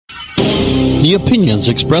The opinions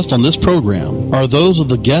expressed on this program are those of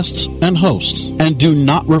the guests and hosts and do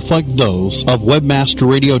not reflect those of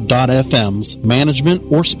WebmasterRadio.fm's management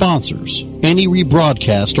or sponsors. Any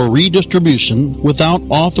rebroadcast or redistribution without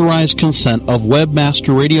authorized consent of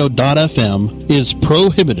WebmasterRadio.fm is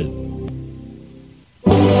prohibited.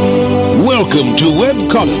 Welcome to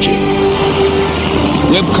Webcology.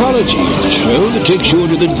 Webcology is the show that takes you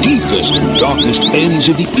into the deepest and darkest ends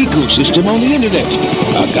of the ecosystem on the internet.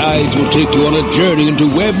 Our guides will take you on a journey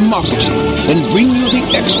into web marketing and bring you the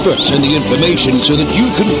experts and the information so that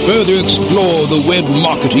you can further explore the web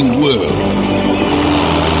marketing world.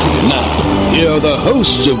 Now, here are the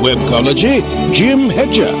hosts of Webcology, Jim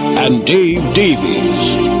Hedger and Dave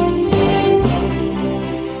Davies.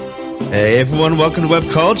 Hey everyone, welcome to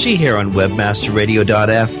Webcology here on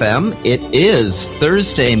WebmasterRadio.fm. It is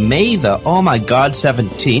Thursday, May the,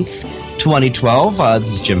 17th, 2012. This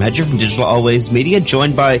is Jim Hedger from Digital Always Media,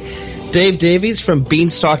 joined by Dave Davies from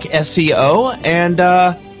Beanstalk SEO. And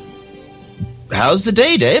how's the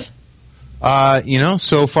day, Dave?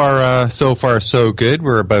 So far so good.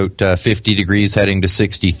 We're about 50 degrees heading to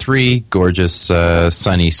 63, gorgeous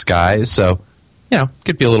sunny skies. So,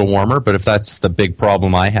 could be a little warmer, but if that's the big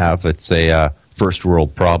problem I have, it's a first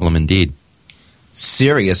world problem indeed.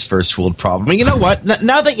 Serious first world problem. You know what?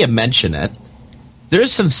 Now that you mention it,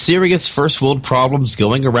 there's some serious first world problems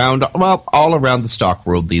going around, well, all around the stock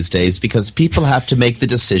world these days, because people have to make the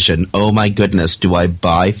decision, oh my goodness, do I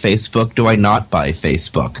buy Facebook? Do I not buy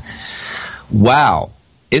Facebook? Wow.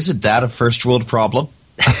 Isn't that a first world problem?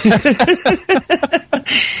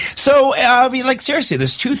 So, seriously,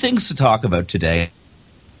 there's two things to talk about today.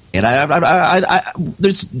 And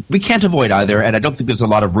we can't avoid either, and I don't think there's a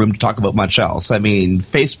lot of room to talk about much else. I mean,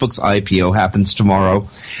 Facebook's IPO happens tomorrow.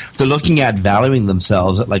 They're looking at valuing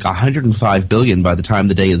themselves at like $105 billion by the time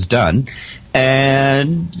the day is done.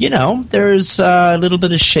 And, there's a little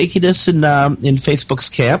bit of shakiness in Facebook's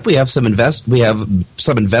camp. We have some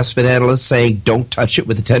investment analysts saying don't touch it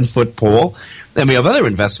with a 10-foot pole. Then we have other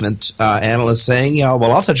investment analysts saying,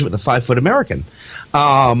 I'll touch it with a 5-foot American.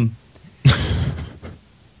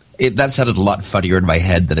 That sounded a lot funnier in my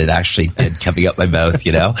head than it actually did coming up my mouth,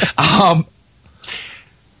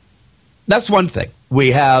 That's one thing.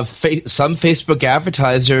 We have some Facebook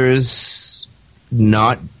advertisers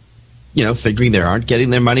not, figuring they aren't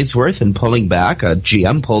getting their money's worth and pulling back.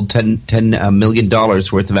 GM pulled $10 million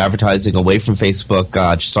worth of advertising away from Facebook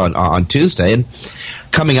just on Tuesday. And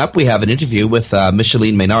coming up, we have an interview with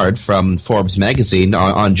Micheline Maynard from Forbes magazine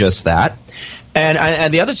on just that.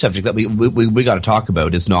 And the other subject that we got to talk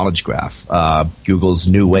about is Knowledge Graph, Google's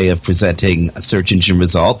new way of presenting search engine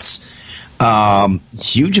results.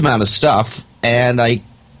 Huge amount of stuff, and I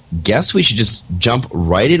guess we should just jump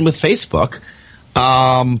right in with Facebook.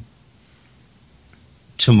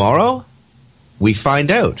 Tomorrow, we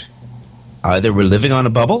find out. Either we're living on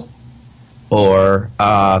a bubble, or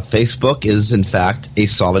Facebook is, in fact, a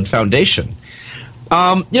solid foundation.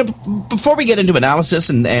 Before we get into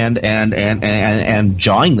analysis and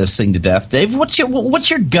jawing this thing to death, Dave, what's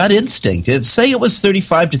your gut instinct? If, say it was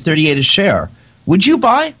 35 to 38 a share, would you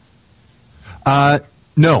buy?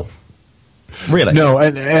 No. Really? No,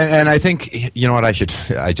 and I think, you know what, I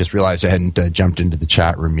just realized I hadn't jumped into the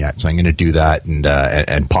chat room yet, so I'm going to do that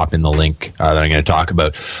and pop in the link that I'm going to talk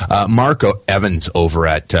about. Marco Evans over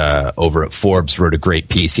at Forbes wrote a great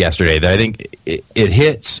piece yesterday that I think it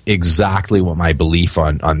hits exactly what my belief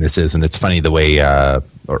on this is, and it's funny the way,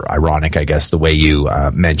 or ironic, I guess, the way you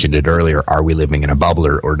mentioned it earlier. Are we living in a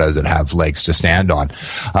bubble, or does it have legs to stand on?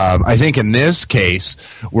 I think in this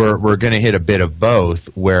case, we're going to hit a bit of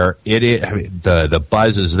both, where it is, the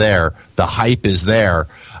buzz is there, the hype is there.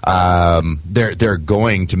 They're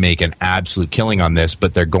going to make an absolute killing on this,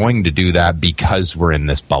 but they're going to do that because we're in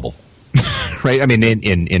this bubble. Right? I mean,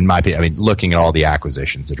 in my opinion, looking at all the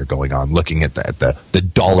acquisitions that are going on, looking at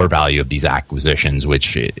the dollar value of these acquisitions,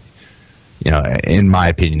 which, in my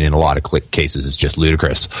opinion, in a lot of cases, is just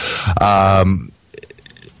ludicrous.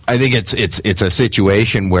 I think it's a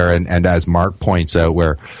situation where, and as Mark points out,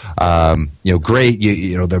 where great,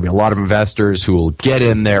 there'll be a lot of investors who will get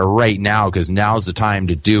in there right now because now's the time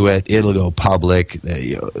to do it. It'll go public.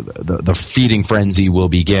 The feeding frenzy will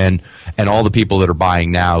begin, and all the people that are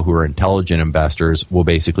buying now who are intelligent investors will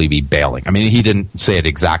basically be bailing. I mean, he didn't say it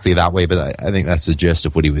exactly that way, but I think that's the gist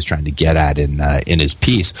of what he was trying to get at in his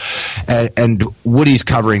piece. And what he's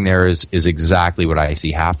covering there is exactly what I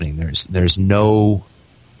see happening. There's no.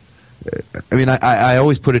 I mean, I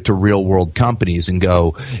always put it to real world companies and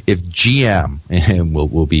go, if GM, and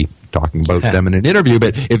we'll be talking about them in an interview,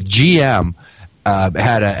 but if GM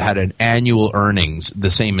had an annual earnings the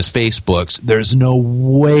same as Facebook's, there's no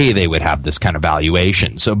way they would have this kind of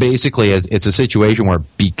valuation. So basically, it's a situation where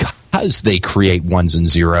because they create ones and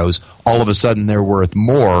zeros, all of a sudden they're worth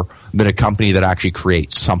more than a company that actually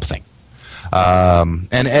creates something.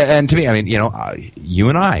 And to me, I mean, you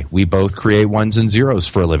and I, we both create ones and zeros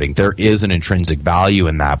for a living. There is an intrinsic value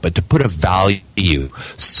in that, but to put a value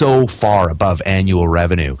so far above annual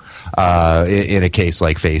revenue in a case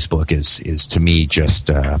like Facebook is to me just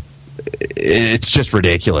it's just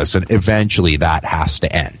ridiculous, and eventually that has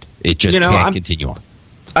to end. It just can't continue on.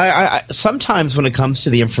 I sometimes when it comes to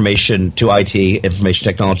the information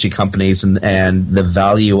technology companies and the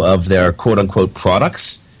value of their quote unquote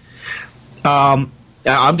products. I'm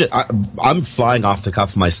flying off the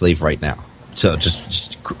cuff of my sleeve right now. So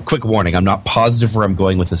just quick warning. I'm not positive where I'm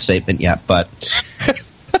going with the statement yet, but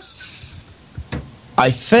I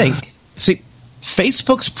think,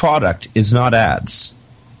 Facebook's product is not ads.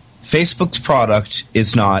 Facebook's product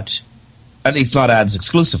is not, at least not ads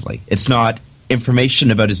exclusively. It's not information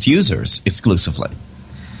about its users exclusively.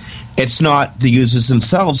 It's not the users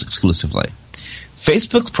themselves exclusively.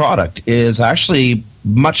 Facebook's product is actually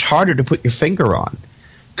much harder to put your finger on,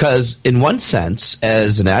 because in one sense,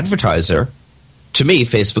 as an advertiser, to me,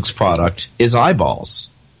 Facebook's product is eyeballs.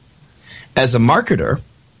 As a marketer,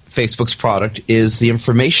 Facebook's product is the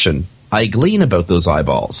information I glean about those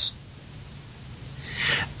eyeballs.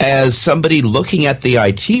 As somebody looking at the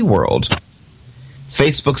IT world,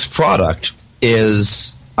 Facebook's product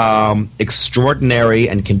is extraordinary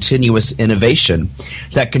and continuous innovation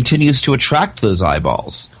that continues to attract those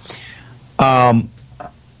eyeballs.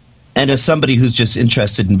 And as somebody who's just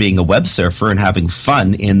interested in being a web surfer and having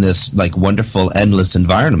fun in this wonderful, endless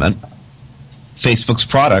environment, Facebook's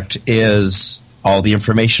product is all the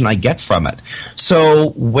information I get from it.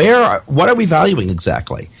 So what are we valuing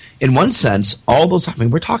exactly? In one sense, all those,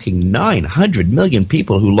 we're talking 900 million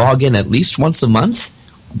people who log in at least once a month,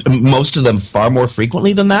 most of them far more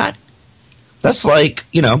frequently than that. That's a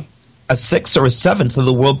sixth or a seventh of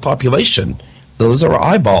the world population. Those are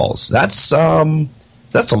eyeballs. That's a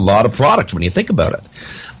lot of product when you think about it.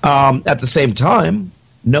 At the same time,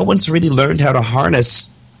 no one's really learned how to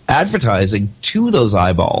harness advertising to those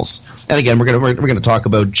eyeballs. And again, we're going to talk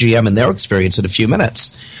about GM and their experience in a few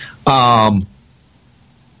minutes.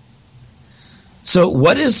 So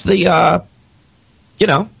what is the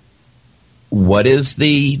what is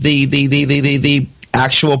the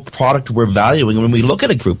actual product we're valuing when we look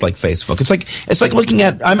at a group like Facebook? It's like looking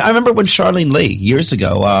at. I remember when Charlene Lee years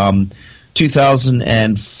ago,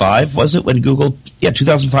 2005 was it when Google? Yeah,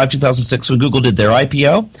 2005, 2006 when Google did their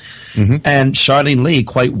IPO, and Charlene Lee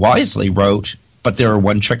quite wisely wrote, "But they're a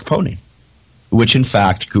one-trick pony," which in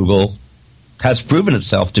fact Google has proven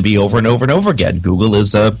itself to be over and over and over again. Google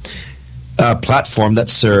is a platform that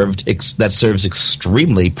serves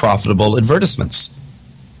extremely profitable advertisements.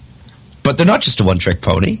 But they're not just a one-trick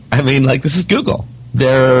pony. This is Google.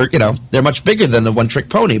 They're much bigger than the one-trick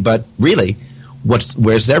pony, but really,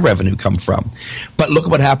 where's their revenue come from? But look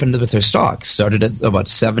at what happened with their stock. Started at about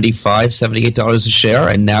 $75, $78 a share,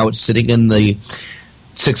 and now it's sitting in the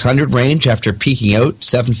 600 range after peaking out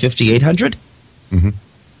 $750, $800.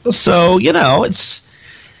 So, it's...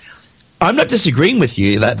 I'm not disagreeing with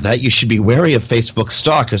you that you should be wary of Facebook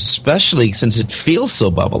stock, especially since it feels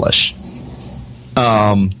so bubblish.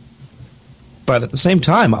 But at the same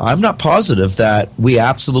time, I'm not positive that we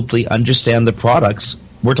absolutely understand the products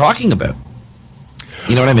we're talking about.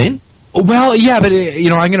 You know what I mean? Well, yeah, but I'm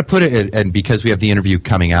going to put it, and because we have the interview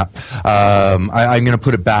coming up, I'm going to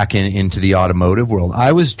put it back into the automotive world.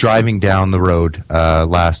 I was driving down the road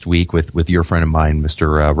last week with your friend of mine,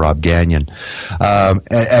 Mr. Rob Gagnon,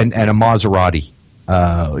 and a Maserati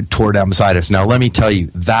tore down beside us. Now, let me tell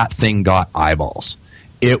you, that thing got eyeballs.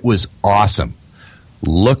 It was awesome.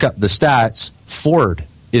 Look up the stats. Ford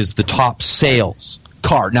is the top sales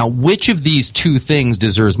car. Now, which of these two things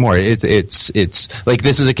deserves more? It's like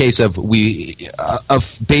this is a case of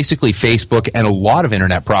basically Facebook and a lot of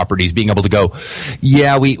internet properties being able to go,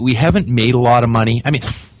 yeah, we haven't made a lot of money.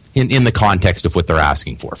 In the context of what they're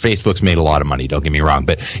asking for. Facebook's made a lot of money, don't get me wrong,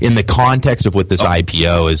 but in the context of what this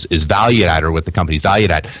IPO is valued at, or what the company's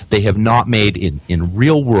valued at, they have not made in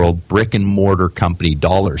real world brick and mortar company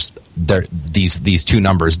dollars. These two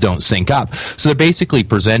numbers don't sync up. So they're basically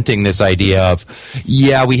presenting this idea of,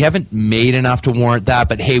 yeah, we haven't made enough to warrant that,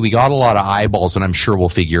 but hey, we got a lot of eyeballs and I'm sure we'll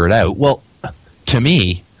figure it out. Well, to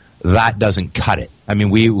me, that doesn't cut it. I mean,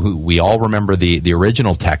 we all remember the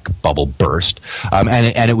original tech bubble burst,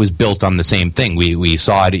 and it was built on the same thing. We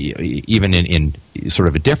saw it even in sort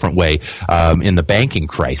of a different way in the banking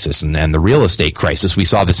crisis and the real estate crisis. We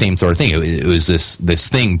saw the same sort of thing. It was this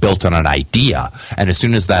thing built on an idea, and as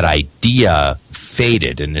soon as that idea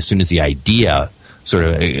faded, and as soon as the idea sort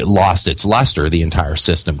of lost its luster, the entire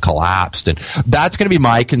system collapsed. And that's going to be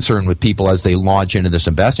my concern with people as they launch into this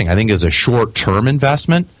investing. I think as a short-term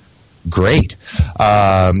investment, great.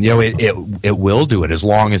 It will do it as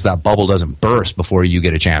long as that bubble doesn't burst before you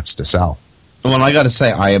get a chance to sell. Well, I got to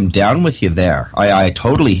say, I am down with you there. I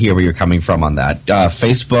totally hear where you're coming from on that.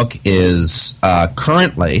 Facebook is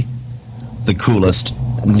currently the coolest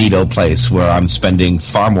neato place where I'm spending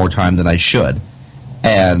far more time than I should.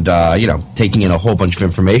 And, taking in a whole bunch of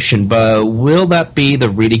information. But will that be the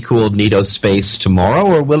really cool neato space tomorrow,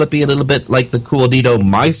 or will it be a little bit like the cool neato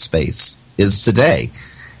MySpace is today?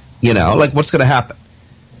 What's going to happen?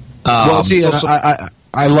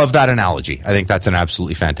 I love that analogy. I think that's an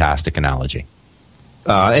absolutely fantastic analogy.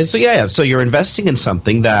 So you're investing in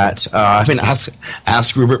something that,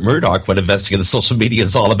 ask Rupert Murdoch what investing in the social media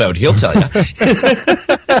is all about. He'll tell you.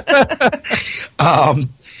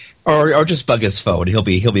 Or just bug his phone. He'll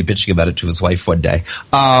be bitching about it to his wife one day.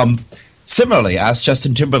 Similarly, ask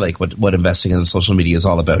Justin Timberlake what investing in social media is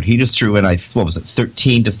all about. He just threw in,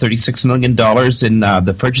 $13 to $36 million in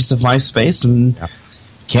the purchase of MySpace, and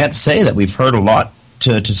can't say that we've heard a lot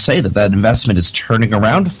to say that investment is turning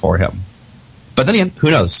around for him. But then again,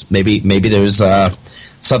 who knows? Maybe there's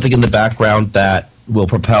something in the background that will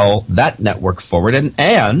propel that network forward,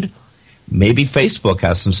 and maybe Facebook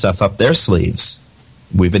has some stuff up their sleeves.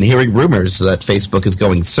 We've been hearing rumors that Facebook is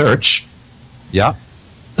going search. Yeah.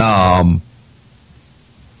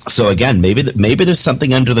 So again, maybe there's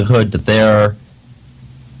something under the hood that they're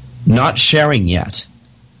not sharing yet.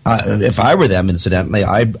 If I were them, incidentally,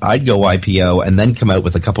 I'd go IPO and then come out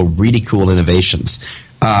with a couple really cool innovations.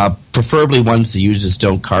 Preferably ones the users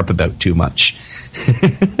don't carp about too much.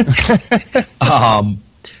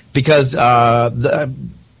 Because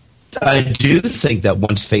I do think that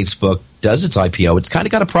once Facebook does its IPO, it's kind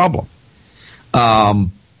of got a problem.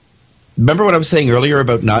 Remember what I was saying earlier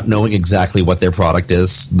about not knowing exactly what their product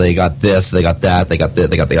is? They got this, they got that, they got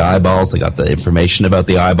the eyeballs, they got the information about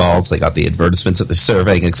the eyeballs, they got the advertisements that they're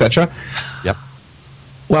surveying, etc. Yep.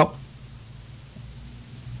 Well,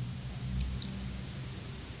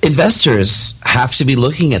 investors have to be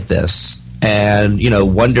looking at this and,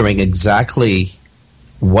 wondering exactly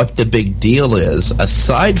what the big deal is,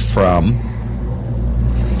 aside from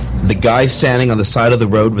the guy standing on the side of the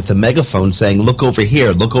road with the megaphone saying, look over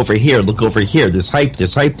here, look over here, look over here, there's hype,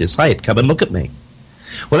 there's hype, there's hype, come and look at me.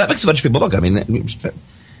 Well, that makes a bunch of people look.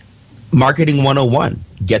 Marketing 101,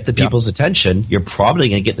 get the people's attention, you're probably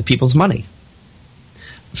going to get the people's money.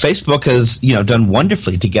 Facebook has, done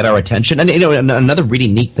wonderfully to get our attention. And, another really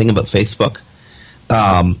neat thing about Facebook,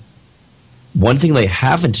 one thing they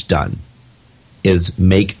haven't done is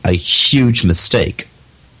make a huge mistake.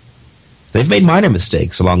 They've made minor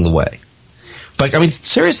mistakes along the way. But,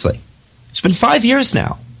 seriously, it's been 5 years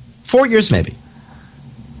now. 4 years, maybe.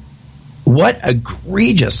 What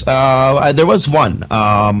egregious. There was one, their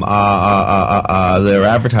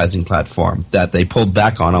advertising platform that they pulled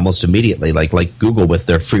back on almost immediately, like Google with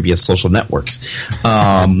their previous social networks.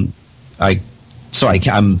 I'm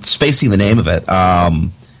spacing the name of it.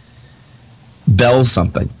 Bell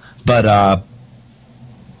something. But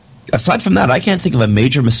aside from that, I can't think of a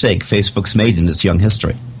major mistake Facebook's made in its young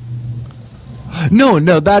history. No,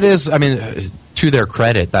 that is, to their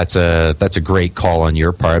credit, that's a great call on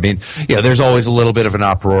your part. There's always a little bit of an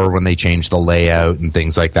uproar when they change the layout and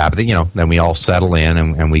things like that. But then we all settle in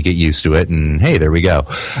and we get used to it, and hey, there we go.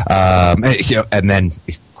 And then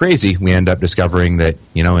crazy, we end up discovering that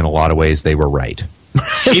in a lot of ways they were right.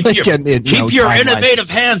 Keep your innovative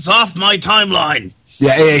hands off my timeline.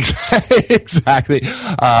 Yeah, exactly.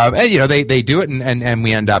 And they do it, and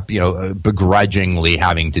we end up begrudgingly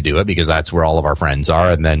having to do it because that's where all of our friends are,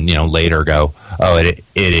 and then later go, oh, it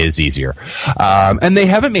is easier. And they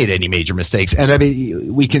haven't made any major mistakes, and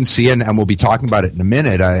we can see, and we'll be talking about it in a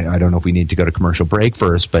minute. I don't know if we need to go to commercial break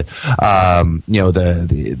first, but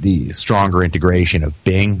the stronger integration of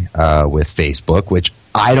Bing with Facebook, which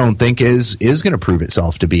I don't think is going to prove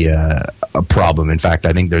itself to be a problem. In fact,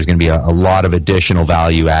 I think there's going to be a lot of additional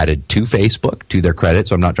value added to Facebook, to their credit.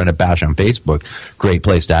 So I'm not trying to bash on Facebook. Great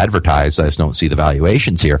place to advertise. I just don't see the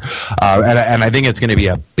valuations here. And I think it's going to be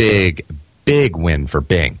a big win for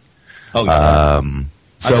Bing. Oh, yeah.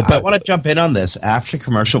 So, I want to jump in on this after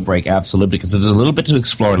commercial break, absolutely, because there's a little bit to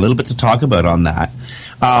explore, a little bit to talk about on that.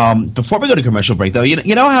 Before we go to commercial break, though,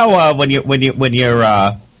 you know how when you're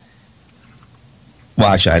well,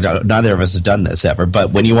 actually, neither of us have done this ever,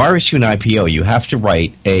 but when you are issuing an IPO, you have to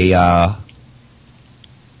write a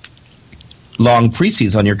long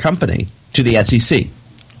précis on your company to the SEC.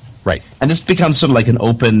 Right. And this becomes sort of like an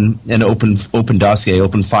open dossier,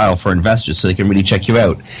 open file for investors so they can really check you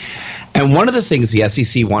out. And one of the things the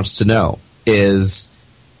SEC wants to know is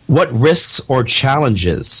what risks or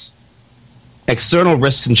challenges, external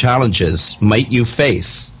risks and challenges, might you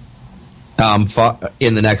face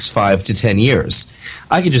in the next 5 to 10 years.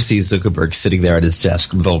 I can just see Zuckerberg sitting there at his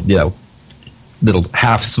desk, little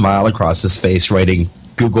half smile across his face, writing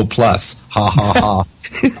Google Plus. Ha ha ha.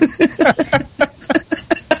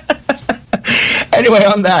 Anyway,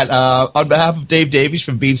 on that, on behalf of Dave Davies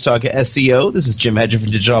from Beanstalk SEO, this is Jim Hedger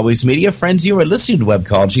from Digital Always Media. Friends, you are listening to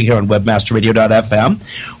Webcology here on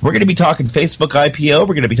webmasterradio.fm. We're going to be talking Facebook IPO,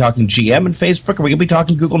 we're going to be talking GM and Facebook, and we're going to be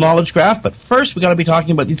talking Google Knowledge Graph. But first, we're going to be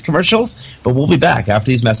talking about these commercials, but we'll be back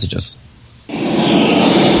after these messages.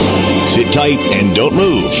 Sit tight and don't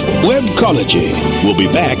move. Webcology. We'll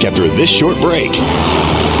be back after this short break.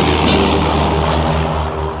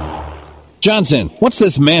 Johnson, what's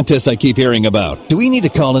this Mantis I keep hearing about? Do we need to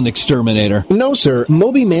call an exterminator? No, sir.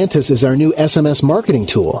 Moby Mantis is our new SMS marketing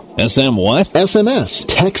tool. SM what? SMS.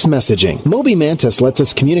 Text messaging. Moby Mantis lets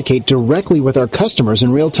us communicate directly with our customers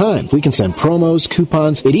in real time. We can send promos,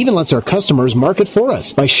 coupons. It even lets our customers market for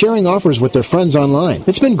us by sharing offers with their friends online.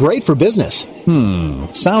 It's been great for business.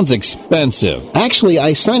 Sounds expensive. Actually,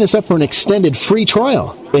 I signed us up for an extended free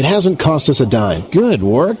trial. It hasn't cost us a dime. Good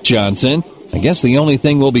work, Johnson. I guess the only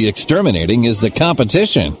thing we'll be exterminating is the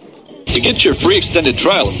competition. To get your free extended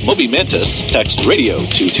trial of Moby Mantis, text radio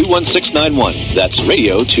to 21691. That's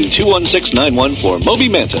radio to 21691 for Moby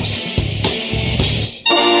Mantis.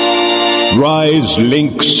 Rise,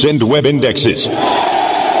 links, and web indexes.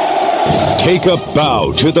 Take a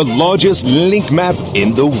bow to the largest link map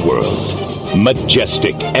in the world.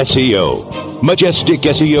 Majestic SEO. Majestic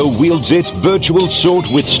SEO wields its virtual sword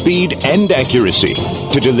with speed and accuracy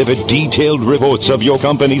to deliver detailed reports of your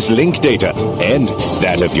company's link data and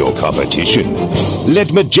that of your competition.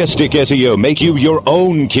 Let Majestic SEO make you your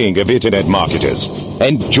own king of internet marketers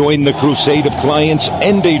and join the crusade of clients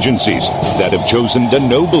and agencies that have chosen the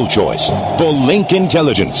noble choice for link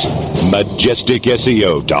intelligence.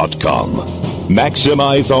 MajesticSEO.com.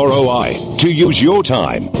 Maximize ROI to use your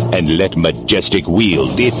time and let Majestic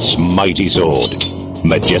wield its mighty sword.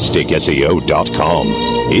 MajesticSEO.com.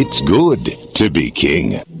 It's good to be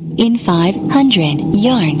king. In 500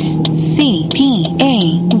 yards,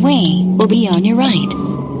 CPA Way will be on your right.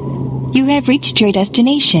 You have reached your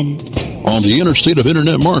destination. On the interstate of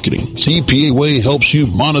internet marketing, CPA Way helps you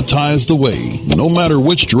monetize the way. No matter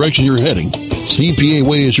which direction you're heading, CPA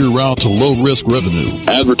Way is your route to low-risk revenue.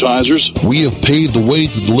 Advertisers, we have paved the way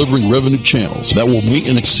to delivering revenue channels that will meet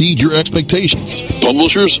and exceed your expectations.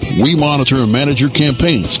 Publishers, we monitor and manage your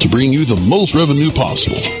campaigns to bring you the most revenue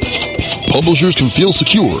possible. Publishers can feel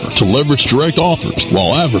secure to leverage direct offers,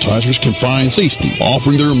 while advertisers can find safety,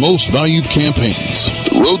 offering their most valued campaigns.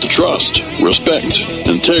 The road to trust, respect,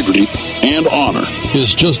 integrity, and honor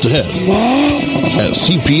is just ahead at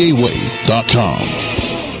CPAway.com.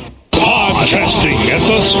 Podcasting at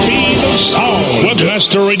the speed of sound.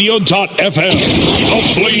 Webmasterradio.fm, the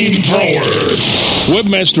flamethrower.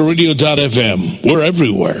 Webmasterradio.fm, we're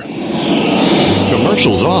everywhere.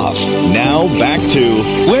 Commercials off. Now back to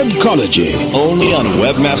Webcology, only on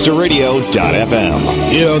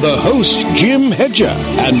WebmasterRadio.fm. Here are the hosts, Jim Hedger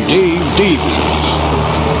and Dave Davies.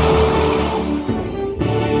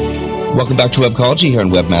 Welcome back to Webcology here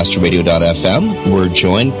on WebmasterRadio.fm. We're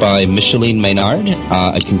joined by Micheline Maynard,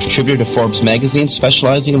 a contributor to Forbes magazine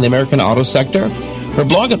specializing in the American auto sector. Her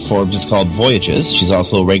blog at Forbes is called Voyages. She's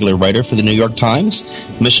also a regular writer for the New York Times.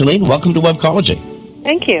 Micheline, welcome to Webcology.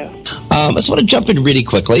 Thank you. I just want to jump in really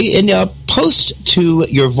quickly. In a post to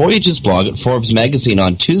your Voyages blog at Forbes magazine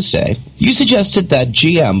on Tuesday, you suggested that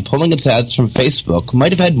GM pulling its ads from Facebook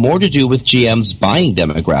might have had more to do with GM's buying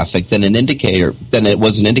demographic than it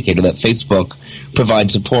was an indicator that Facebook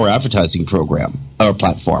provides a poor advertising program or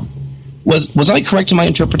platform. Was I correct in my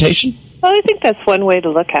interpretation? Well, I think that's one way to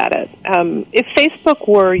look at it. If Facebook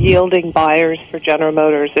were yielding buyers for General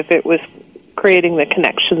Motors, if it was creating the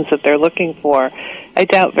connections that they're looking for, I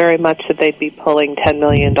doubt very much that they'd be pulling $10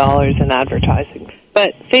 million in advertising.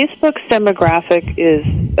 But Facebook's demographic is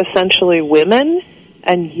essentially women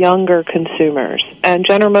and younger consumers, and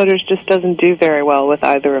General Motors just doesn't do very well with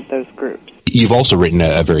either of those groups. You've also written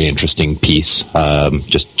a very interesting piece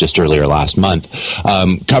just earlier last month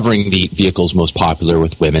covering the vehicles most popular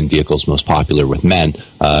with women, vehicles most popular with men.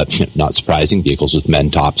 Not surprising, vehicles with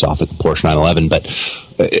men tops off at the Porsche 911. But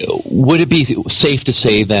would it be safe to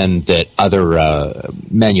say then that other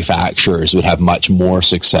manufacturers would have much more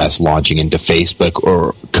success launching into Facebook?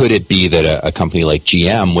 Or could it be that a company like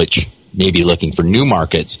GM, which maybe looking for new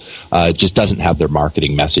markets, just doesn't have their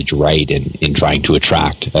marketing message right in trying to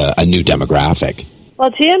attract a new demographic?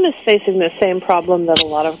 Well, GM is facing the same problem that a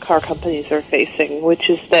lot of car companies are facing, which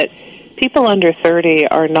is that people under 30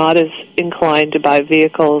 are not as inclined to buy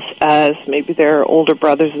vehicles as maybe their older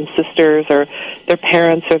brothers and sisters or their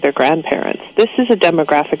parents or their grandparents. This is a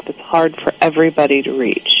demographic that's hard for everybody to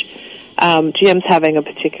reach. GM's having a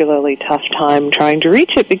particularly tough time trying to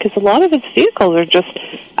reach it because a lot of its vehicles are just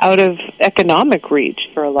out of economic reach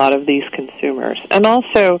for a lot of these consumers. And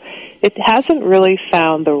also, it hasn't really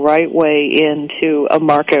found the right way into a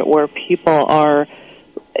market where people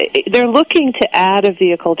they're looking to add a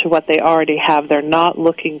vehicle to what they already have. They're not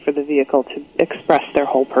looking for the vehicle to express their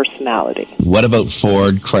whole personality. What about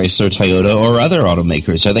Ford, Chrysler, Toyota, or other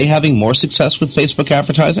automakers? Are they having more success with Facebook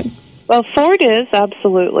advertising? Well, Ford is,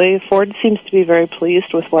 absolutely. Ford seems to be very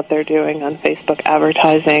pleased with what they're doing on Facebook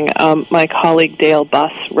advertising. My colleague Dale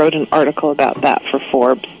Buss wrote an article about that for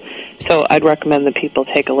Forbes, so I'd recommend that people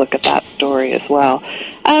take a look at that story as well.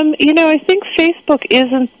 I think Facebook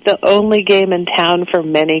isn't the only game in town for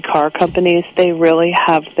many car companies. They really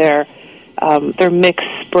have their mix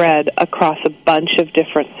spread across a bunch of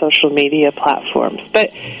different social media platforms.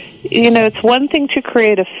 But it's one thing to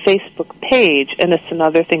create a Facebook page, and it's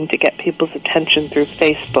another thing to get people's attention through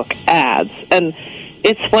Facebook ads. And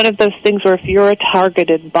it's one of those things where if you're a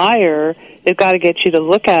targeted buyer, they've got to get you to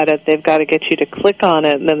look at it, they've got to get you to click on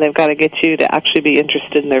it, and then they've got to get you to actually be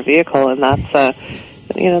interested in their vehicle. And that's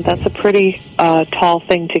a pretty tall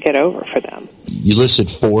thing to get over for them. You listed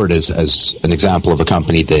Ford as an example of a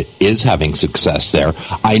company that is having success there.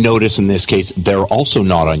 I notice in this case, they're also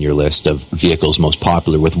not on your list of vehicles most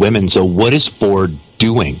popular with women. So what is Ford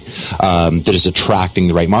doing that is attracting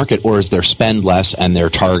the right market? Or is their spend less and they're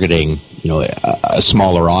targeting a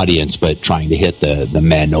smaller audience but trying to hit the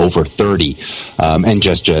men over 30 and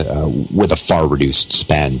just with a far reduced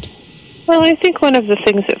spend? Well, I think one of the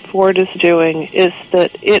things that Ford is doing is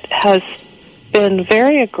that it has been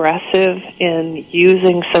very aggressive in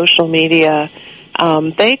using social media.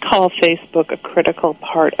 They call Facebook a critical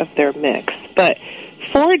part of their mix, but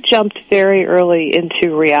Ford jumped very early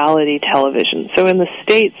into reality television. So in the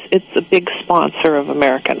States, it's a big sponsor of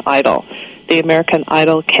American Idol. The American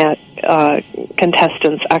Idol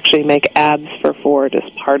contestants actually make ads for Ford as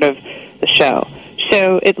part of the show.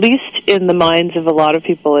 So at least in the minds of a lot of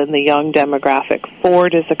people in the young demographic,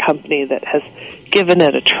 Ford is a company that has given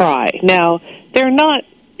it a try. Now,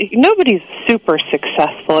 nobody's super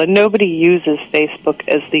successful, and nobody uses Facebook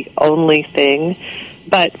as the only thing,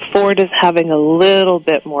 but Ford is having a little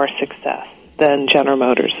bit more success than General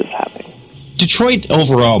Motors is having. Detroit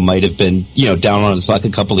overall might have been, down on its luck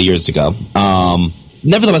a couple of years ago.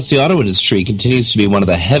 Nevertheless, the auto industry continues to be one of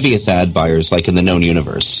the heaviest ad buyers, like in the known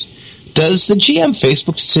universe. Does the GM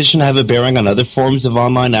Facebook decision have a bearing on other forms of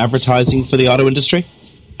online advertising for the auto industry?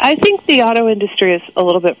 I think the auto industry is a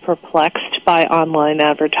little bit perplexed by online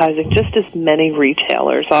advertising, just as many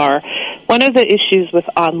retailers are. One of the issues with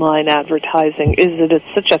online advertising is that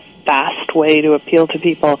it's such a fast way to appeal to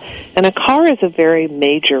people, and a car is a very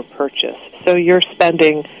major purchase. So you're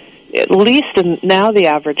spending, at least now the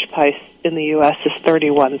average price in the U.S. is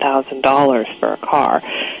 $31,000 for a car.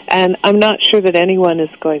 And I'm not sure that anyone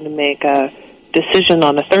is going to make a decision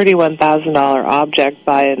on a $31,000 object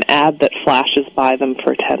by an ad that flashes by them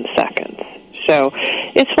for 10 seconds. So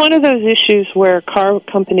it's one of those issues where car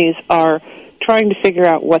companies are trying to figure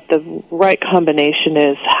out what the right combination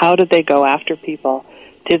is. How do they go after people?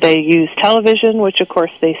 Do they use television, which of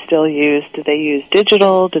course they still use? Do they use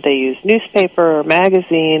digital? Do they use newspaper or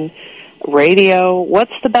magazine? Radio?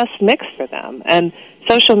 What's the best mix for them? And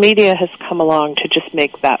social media has come along to just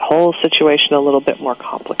make that whole situation a little bit more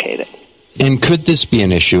complicated. And could this be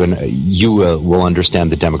an issue, and you will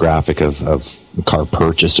understand the demographic of car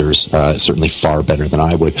purchasers certainly far better than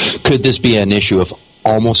I would, could this be an issue of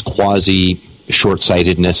almost quasi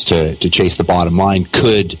short-sightedness to chase the bottom line?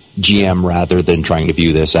 Could GM, rather than trying to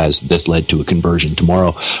view this as this led to a conversion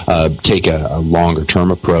tomorrow, take a longer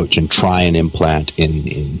term approach and try and implant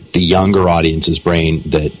in the younger audience's brain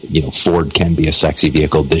that, Ford can be a sexy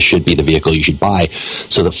vehicle. This should be the vehicle you should buy,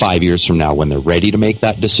 so that 5 years from now, when they're ready to make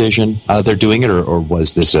that decision, they're doing it? Or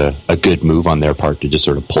was this a good move on their part to just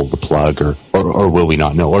sort of pull the plug, or will we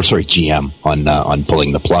not know? Or sorry, GM on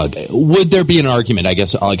pulling the plug. Would there be an argument? I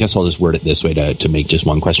guess I'll just word it this way to make just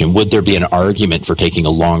one question. Would there be an argument for taking a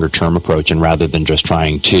longer term approach, and rather than just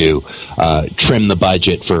trying to trim the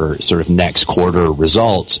budget for sort of next quarter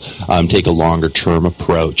results, take a longer term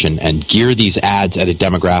approach and gear these ads at a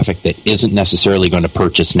demographic that isn't necessarily going to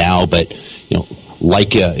purchase now, but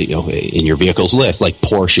like in your vehicles list, like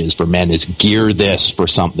Porsches for men, is gear this for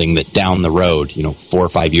something that down the road, 4 or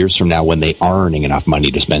 5 years from now, when they are earning enough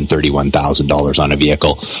money to spend $31,000 on a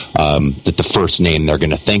vehicle, that the first name they're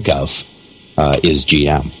going to think of is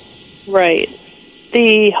GM. Right.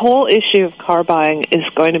 The whole issue of car buying is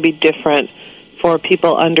going to be different for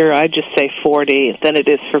people under, I'd just say 40, than it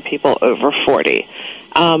is for people over 40.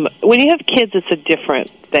 When you have kids, it's a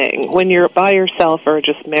different thing. When you're by yourself or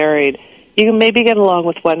just married, you can maybe get along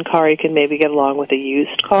with one car, you can maybe get along with a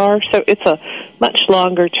used car. So it's a much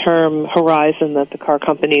longer-term horizon that the car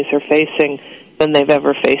companies are facing than they've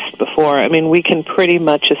ever faced before. I mean, we can pretty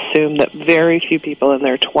much assume that very few people in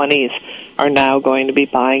their 20s are now going to be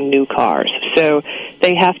buying new cars. So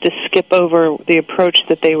they have to skip over the approach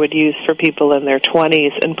that they would use for people in their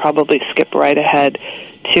 20s and probably skip right ahead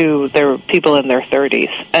to their people in their 30s.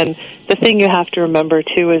 And the thing you have to remember,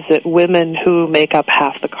 too, is that women who make up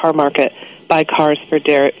half the car market buy cars for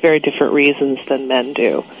very different reasons than men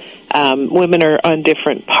do. Women are on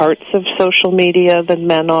different parts of social media than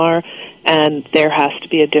men are, and there has to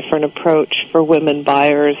be a different approach for women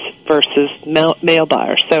buyers versus male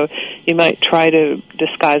buyers. So you might try to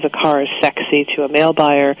disguise a car as sexy to a male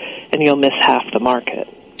buyer, and you'll miss half the market.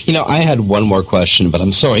 I had one more question, but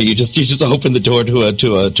I'm sorry, you just opened the door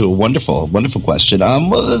to a wonderful question.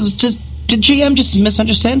 Did GM just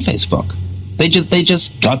misunderstand Facebook? They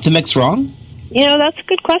just got the mix wrong? That's a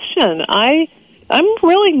good question. I'm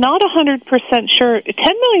really not 100% sure. $10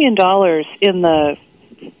 million in the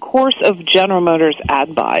course of General Motors'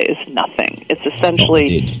 ad buy is nothing. It's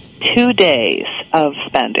essentially 2 days of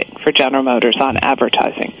spending for General Motors on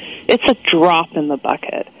advertising. It's a drop in the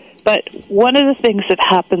bucket. But one of the things that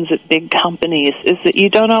happens at big companies is that you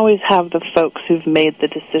don't always have the folks who've made the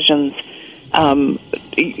decisions,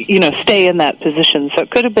 stay in that position. So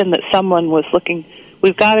it could have been that someone was looking,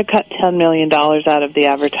 we've got to cut $10 million out of the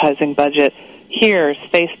advertising budget. Here's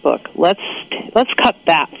Facebook. Let's cut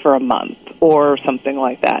that for a month or something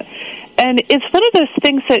like that. And it's one of those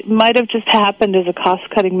things that might have just happened as a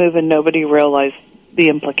cost-cutting move and nobody realized the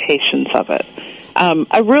implications of it.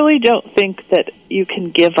 I really don't think that you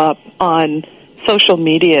can give up on social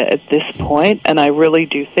media at this point, and I really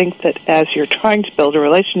do think that as you're trying to build a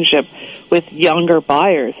relationship with younger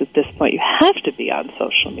buyers at this point, you have to be on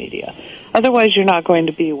social media. Otherwise, you're not going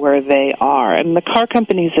to be where they are. And the car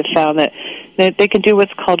companies have found that they can do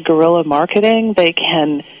what's called guerrilla marketing. They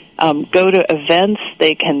can go to events.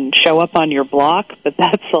 They can show up on your block, but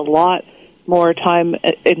that's a lot more time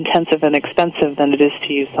intensive and expensive than it is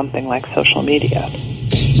to use something like social media.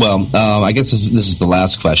 Well, I guess this is the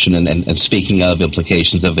last question, and speaking of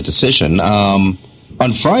implications of a decision, on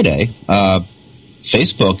Friday,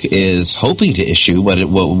 Facebook is hoping to issue what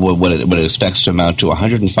it expects to amount to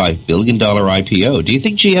 $105 billion IPO. Do you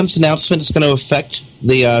think GM's announcement is going to affect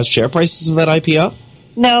the share prices of that IPO?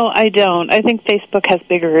 No, I don't. I think Facebook has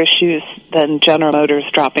bigger issues than General Motors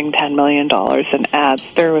dropping $10 million in ads.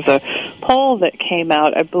 There was a poll that came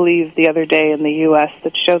out, I believe, the other day in the U.S.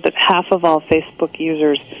 that showed that half of all Facebook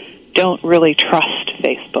users don't really trust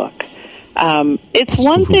Facebook. It's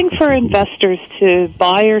one thing for investors to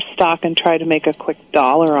buy your stock and try to make a quick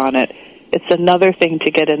dollar on it. It's another thing to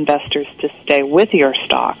get investors to stay with your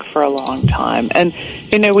stock for a long time. And,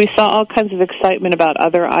 we saw all kinds of excitement about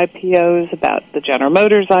other IPOs, about the General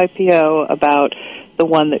Motors IPO, about the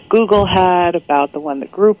one that Google had, about the one that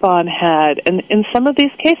Groupon had. And in some of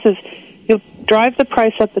these cases, you drive the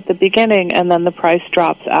price up at the beginning, and then the price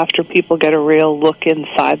drops after people get a real look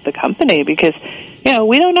inside the company because,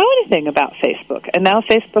 we don't know anything about Facebook. And now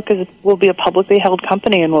Facebook will be a publicly held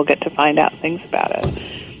company, and we'll get to find out things about it.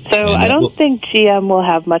 So I don't think GM will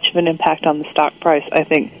have much of an impact on the stock price. I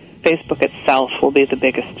think Facebook itself will be the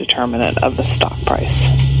biggest determinant of the stock price.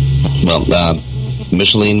 Well,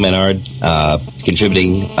 Micheline Menard,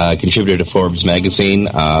 contributor to Forbes magazine.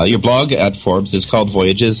 Your blog at Forbes is called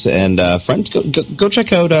Voyages, and friends, go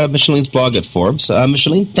check out Micheline's blog at Forbes.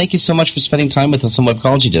 Micheline, thank you so much for spending time with us on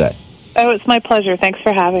Webcology today. Oh, it's my pleasure. Thanks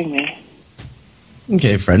for having me.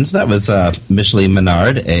 Okay, friends, that was Micheline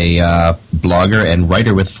Menard, a blogger and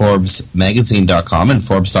writer with ForbesMagazine.com and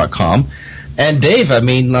Forbes.com. And Dave, I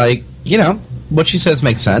mean, like, you know, what she says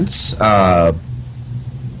makes sense. I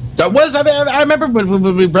remember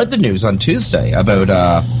when we read the news on Tuesday about,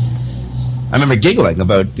 I remember giggling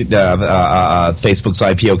about Facebook's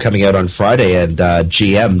IPO coming out on Friday and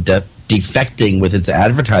GM defecting with its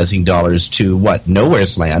advertising dollars to,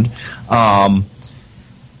 nowhere's land.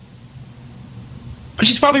 But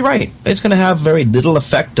she's probably right. It's going to have very little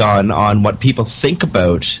effect on what people think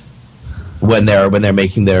about when they're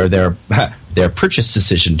making their purchase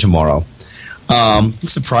decision tomorrow. I'm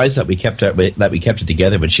surprised that we kept it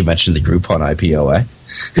together when she mentioned the Groupon IPO.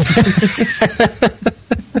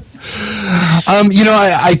 You know,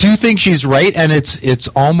 I do think she's right, and it's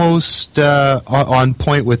almost on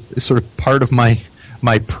point with sort of part of my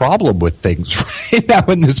problem with things right now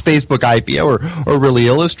in this Facebook IPO, or really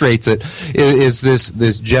illustrates it, is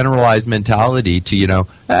this generalized mentality to, you know,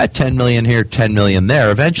 10 million here, 10 million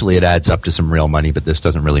there. Eventually it adds up to some real money, but this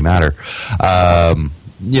doesn't really matter.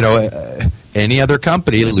 You know, any other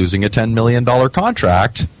company losing a $10 million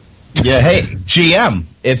contract. Yeah, hey, GM,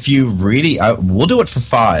 if you really, we'll do it for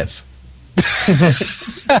 5.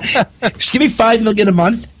 Just give me $5 million a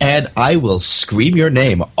month, and I will scream your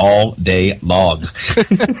name all day long.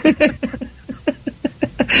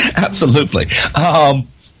 Absolutely.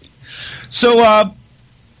 So,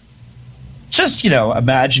 just, you know,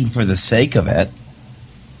 imagine for the sake of it,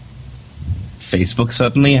 Facebook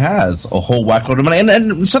suddenly has a whole whackload of money,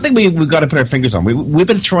 and something we've got to put our fingers on. We've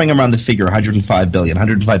been throwing around the figure 105 billion. The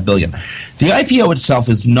IPO itself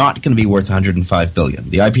is not going to be worth 105 billion.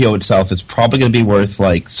 The IPO itself is probably going to be worth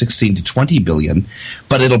like 16 to 20 billion,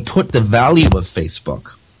 but it'll put the value of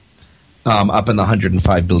Facebook up in the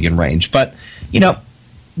 105 billion range. But, you know,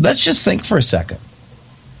 let's just think for a second.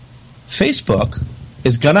 Facebook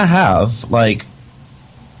is going to have like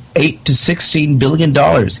 $8 to $16 billion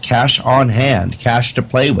cash on hand, cash to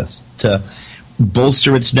play with, to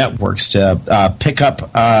bolster its networks, to pick up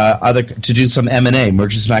to do some M&A,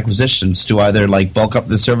 mergers and acquisitions, to either like bulk up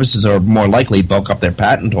the services or more likely bulk up their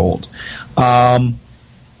patent hold.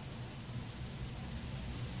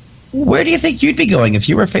 Where do you think you'd be going if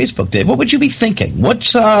you were Facebook, Dave? What would you be thinking?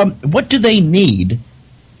 What do they need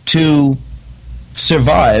to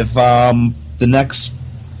survive the next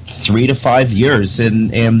 3 to 5 years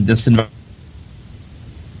in this environment?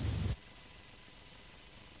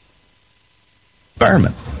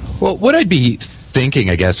 Well, what I'd be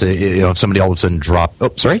thinking, I guess, you know, if somebody all of a sudden dropped...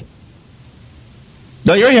 Oh, sorry?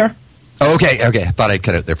 No, you're here. Okay. I thought I'd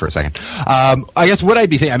cut out there for a second. I guess what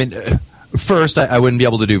I'd be thinking... I mean, first, I wouldn't be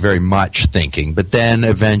able to do very much thinking, but then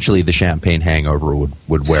eventually the champagne hangover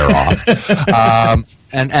would wear off.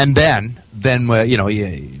 And then you know...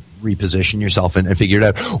 reposition yourself and figure it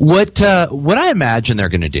out. What I imagine they're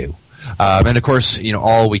going to do, and of course, you know,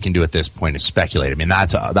 all we can do at this point is speculate. I mean,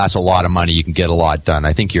 that's a lot of money. You can get a lot done.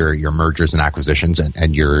 I think your mergers and acquisitions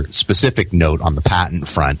and your specific note on the patent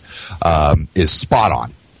front is spot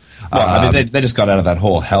on. Well, I mean, they just got out of that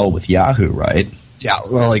whole hell with Yahoo, right? Yeah,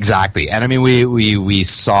 well, exactly. And I mean, we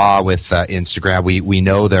saw with Instagram, we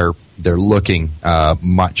know they're looking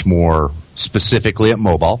much more specifically at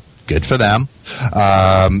mobile. Good for them.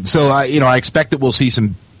 So, you know, I expect that we'll see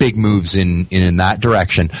some big moves in that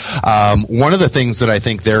direction. One of the things that I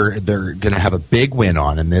think they're going to have a big win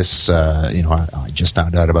on, and this, you know, I just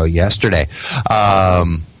found out about yesterday,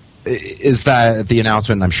 is that the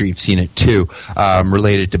announcement, and I'm sure you've seen it too,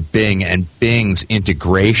 related to Bing and Bing's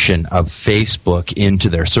integration of Facebook into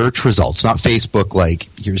their search results. Not Facebook like,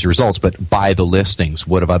 here's your results, but by the listings.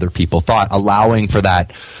 What have other people thought? Allowing for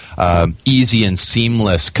that easy and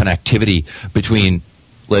seamless connectivity between,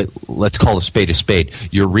 let's call a spade,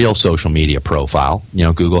 your real social media profile. You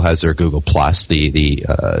know, Google has their Google Plus, the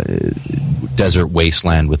desert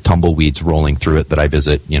wasteland with tumbleweeds rolling through it that I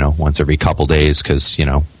visit, you know, once every couple days because, you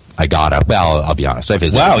know, I'll be honest, I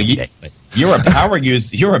visit. Wow, you're a power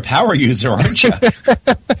user. You're a power user, aren't you?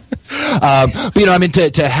 But, you know, I mean,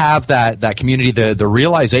 to have that community, the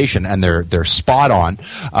realization, and they're spot on.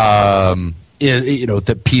 You know,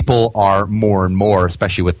 that people are more and more,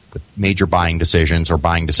 especially with major buying decisions or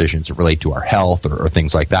buying decisions that relate to our health or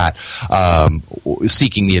things like that,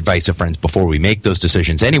 seeking the advice of friends before we make those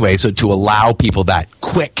decisions anyway. So to allow people that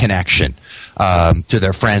quick connection to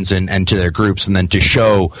their friends and to their groups, and then to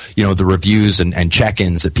show, you know, the reviews and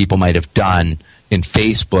check-ins that people might have done in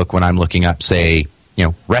Facebook when I'm looking up, say, you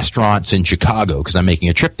know, restaurants in Chicago because I'm making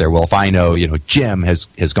a trip there. Well, if I know, you know, Jim has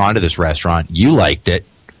gone to this restaurant, you liked it,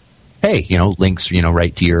 hey, you know, links, you know,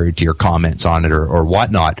 right to your comments on it or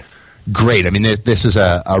whatnot. great. I mean, this is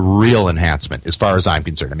a real enhancement as far as I'm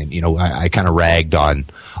concerned. I mean, I kind of ragged on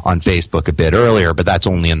Facebook a bit earlier, but that's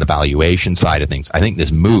only in the valuation side of things. I think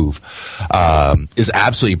this move is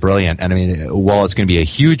absolutely brilliant. And I mean, while it's going to be a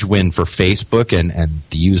huge win for Facebook and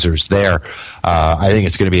the users there, I think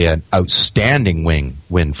it's going to be an outstanding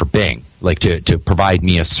win for Bing. Like to provide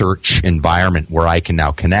me a search environment where I can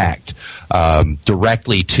now connect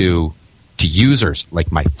directly to users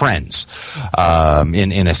like my friends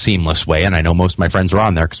in a seamless way. And I know most of my friends are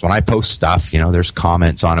on there because when I post stuff, there's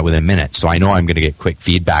comments on it within minutes. So I know I'm going to get quick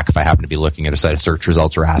feedback if I happen to be looking at a set of search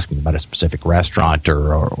results or asking about a specific restaurant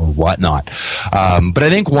or whatnot. But I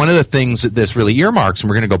think one of the things that this really earmarks, and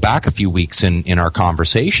we're going to go back a few weeks in our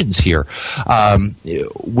conversations here,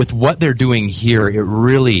 with what they're doing here, it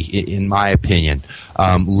really, in my opinion,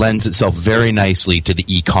 lends itself very nicely to the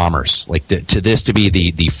e-commerce, like to this to be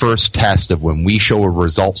the first test of when we show a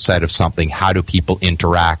result set of something, how do people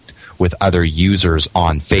interact with other users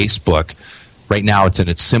on Facebook? Right now, it's in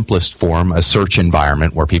its simplest form, a search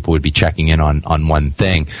environment where people would be checking in on one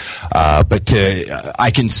thing. But I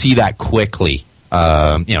can see that quickly.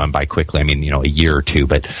 And by quickly, I mean, a year or two,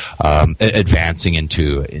 but advancing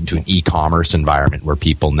into an e-commerce environment where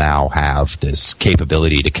people now have this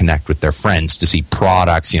capability to connect with their friends, to see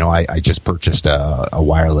products. I just purchased a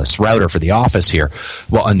wireless router for the office here.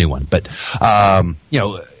 Well, a new one, but,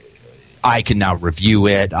 I can now review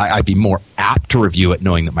it. I'd be more apt to review it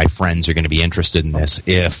knowing that my friends are going to be interested in this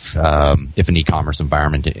if an e-commerce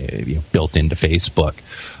environment built into Facebook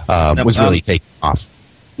was really taking off.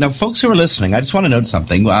 Now, folks who are listening, I just want to note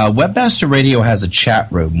something. Webmaster Radio has a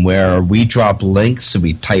chat room where we drop links,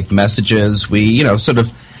 we type messages, we, sort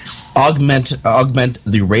of augment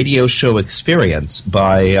the radio show experience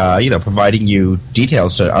by, providing you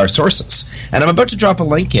details to our sources. And I'm about to drop a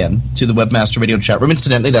link in to the Webmaster Radio chat room.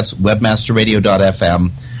 Incidentally, that's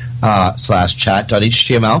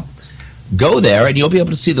webmasterradio.fm/chat.html. Go there, and you'll be able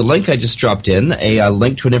to see the link I just dropped in, a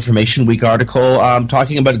link to an Information Week article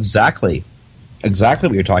talking about exactly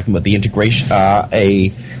what you're talking about, the integration,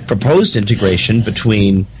 a proposed integration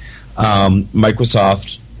between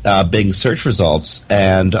Microsoft Bing search results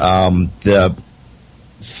and the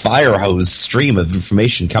fire hose stream of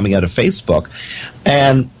information coming out of Facebook.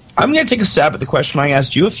 And I'm going to take a stab at the question I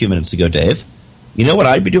asked you a few minutes ago, Dave. You know what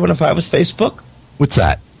I'd be doing if I was Facebook? What's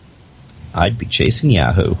that? I'd be chasing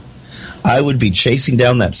Yahoo. I would be chasing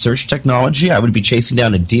down that search technology. I would be chasing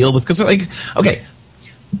down a deal with, because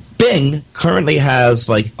Bing currently has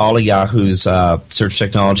all of Yahoo's search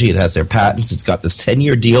technology. It has their patents. It's got this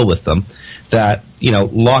 10-year deal with them that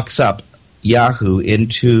locks up Yahoo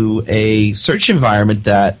into a search environment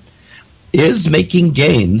that is making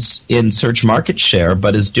gains in search market share,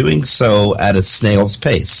 but is doing so at a snail's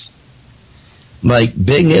pace.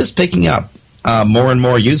 Bing is picking up more and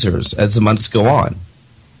more users as the months go on.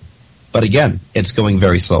 But again, it's going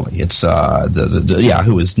very slowly. It's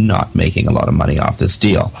Yahoo is not making a lot of money off this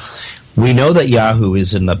deal. We know that Yahoo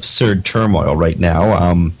is in absurd turmoil right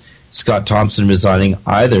now. Scott Thompson resigning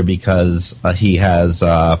either because he has,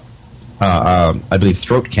 I believe,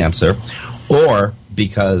 throat cancer, or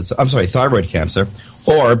because thyroid cancer,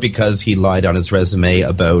 or because he lied on his resume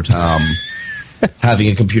about having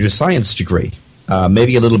a computer science degree.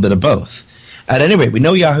 Maybe a little bit of both. At any rate, we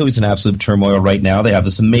know Yahoo is in absolute turmoil right now. They have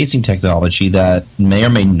this amazing technology that may or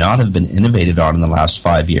may not have been innovated on in the last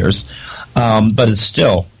 5 years, but is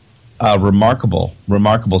still a remarkable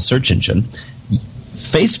search engine.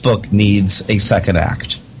 Facebook needs a second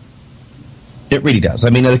act. It really does.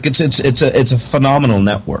 I mean, it's a phenomenal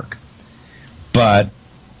network, but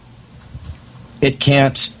it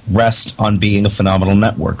can't rest on being a phenomenal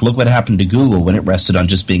network. Look what happened to Google when it rested on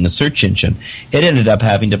just being a search engine. It ended up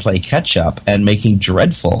having to play catch-up and making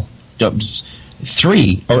dreadful 2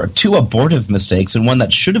 abortive mistakes and one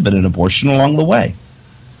that should have been an abortion along the way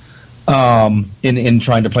in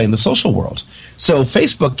trying to play in the social world. So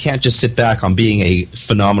Facebook can't just sit back on being a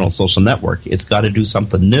phenomenal social network. It's got to do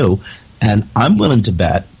something new, and I'm willing to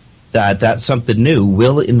bet that something new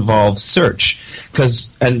will involve search.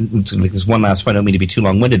 And there's one last point, I don't mean to be too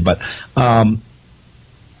long-winded, but you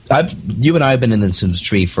and I have been in this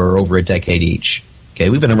industry for over a decade each. Okay,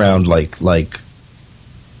 we've been around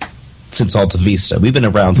since Alta Vista. We've been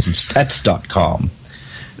around since Pets.com.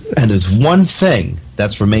 And there's one thing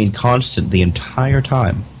that's remained constant the entire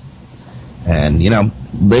time. And,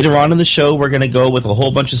 later on in the show, we're going to go with a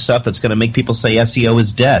whole bunch of stuff that's going to make people say SEO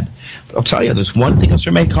is dead. But I'll tell you, there's one thing that's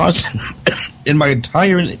remained constant in my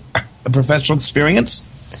entire professional experience,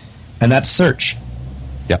 and that's search.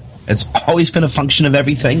 Yep. It's always been a function of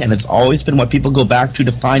everything, and it's always been what people go back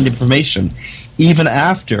to find information, even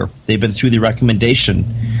after they've been through the recommendation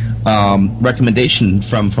recommendation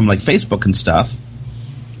from like Facebook and stuff,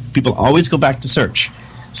 people always go back to search.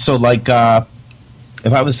 So like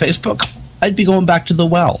if I was Facebook, I'd be going back to the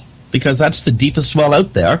well, because that's the deepest well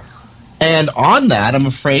out there. And on that, I'm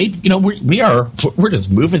afraid, we're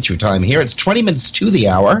just moving through time here. It's 20 minutes to the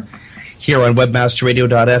hour here on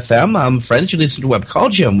webmasterradio.fm. Friends, you listen to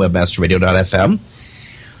Webcology on webmasterradio.fm.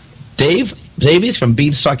 Dave Davies from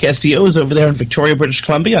Beanstalk SEO is over there in Victoria, British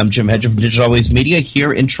Columbia. I'm Jim Hedger from Digital Always Media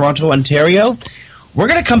here in Toronto, Ontario. We're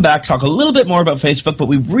going to come back, talk a little bit more about Facebook, but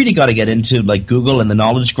we really got to get into like Google and the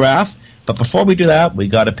knowledge graph. But before we do that, we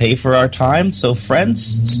got to pay for our time. So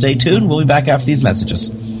friends, stay tuned. We'll be back after these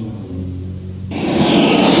messages.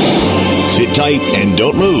 Sit tight and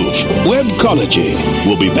don't move. Webcology.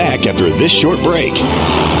 We'll be back after this short break.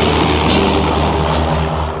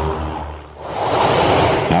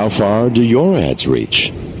 How far do your ads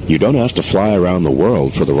reach? You don't have to fly around the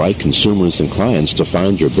world for the right consumers and clients to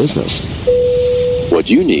find your business. What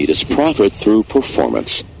you need is profit through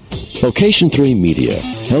performance. Location 3 Media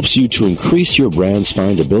helps you to increase your brand's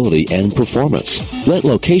findability and performance. Let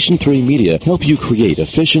Location 3 Media help you create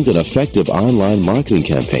efficient and effective online marketing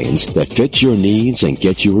campaigns that fit your needs and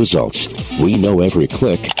get you results. We know every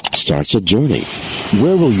click starts a journey.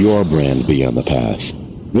 Where will your brand be on the path?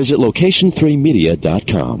 Visit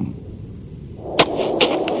location3media.com.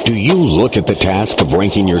 Do you look at the task of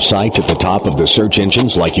ranking your site at the top of the search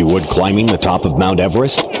engines like you would climbing the top of Mount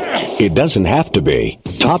Everest? It doesn't have to be.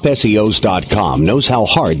 TopSEOs.com knows how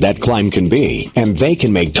hard that climb can be, and they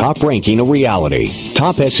can make top ranking a reality.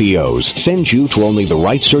 Top SEOs sends you to only the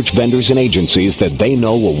right search vendors and agencies that they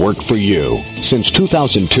know will work for you. Since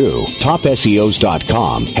 2002,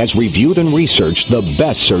 TopSEOs.com has reviewed and researched the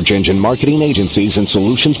best search engine marketing agencies and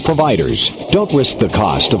solutions providers. Don't risk the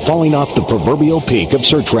cost of falling off the proverbial peak of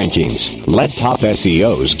search rankings. Let Top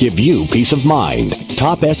SEOs give you peace of mind.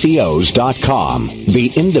 TopSEOs.com,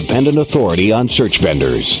 the independent authority on search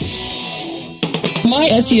vendors.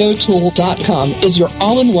 MySEOtool.com is your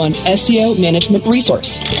all-in-one SEO management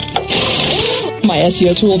resource.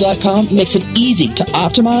 MySEOtool.com makes it easy to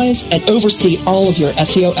optimize and oversee all of your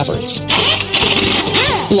SEO efforts.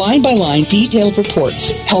 Line-by-line detailed reports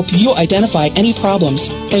help you identify any problems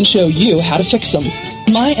and show you how to fix them.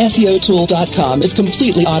 MySEOtool.com is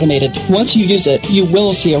completely automated. Once you use it, you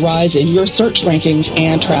will see a rise in your search rankings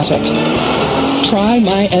and traffic. Try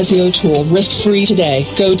My SEO Tool risk-free today.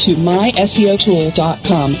 Go to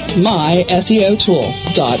myseotool.com.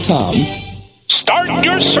 myseotool.com. Start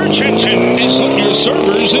your search engine and put your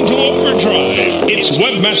servers into overdrive. It's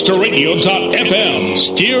webmasterradio.fm,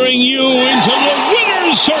 steering you into the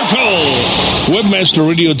winner's circle.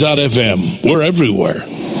 Webmasterradio.fm. We're everywhere.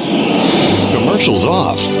 Commercials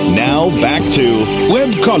off. Now back to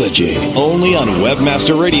Webcology, only on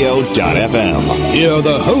webmasterradio.fm. Here are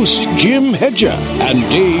the hosts, Jim Hedger and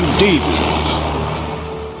Dave Davies.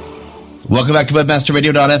 Welcome back to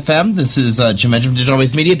webmasterradio.fm. This is Jim Hedger from Digital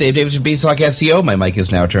Always Media, Dave Davies from Beanstalk SEO. My mic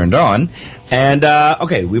is now turned on. And,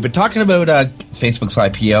 okay, we've been talking about Facebook's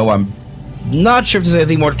IPO. I'm not sure if there's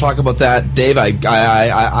anything more to talk about that. Dave,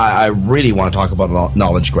 I really want to talk about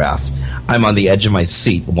Knowledge Graph. I'm on the edge of my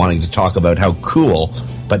seat wanting to talk about how cool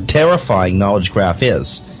but terrifying Knowledge Graph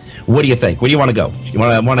is. What do you think? Where do you want to go? You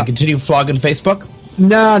want to continue flogging Facebook?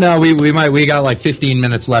 No, we got like 15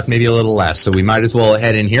 minutes left, maybe a little less, so we might as well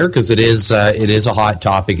head in here because it is a hot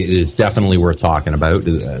topic. It is definitely worth talking about.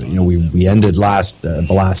 We ended the last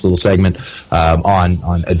little segment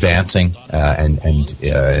on advancing and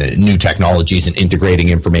new technologies and integrating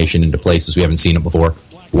information into places we haven't seen it before.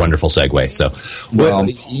 Wonderful segue. So, well,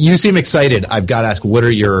 you seem excited. I've got to ask, what are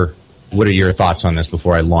your thoughts on this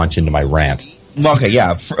before I launch into my rant? Okay,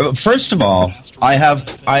 yeah. First of all, I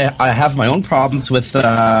have my own problems with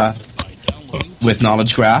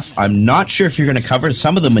Knowledge Graph. I'm not sure if you're going to cover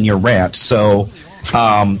some of them in your rant. So,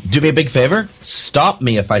 do me a big favor. Stop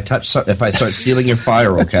me if I start stealing your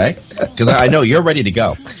fire. Okay, because I know you're ready to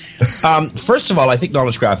go. First of all, I think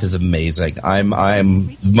Knowledge Graph is amazing.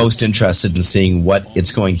 I'm most interested in seeing what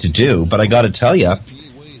it's going to do. But I got to tell you,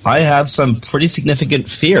 I have some pretty significant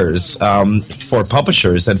fears for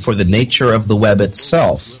publishers and for the nature of the web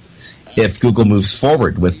itself if Google moves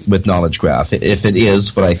forward with Knowledge Graph, if it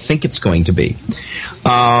is what I think it's going to be.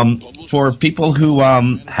 For people who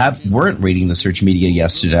weren't reading the search media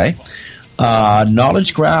yesterday,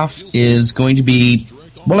 Knowledge Graph is going to be,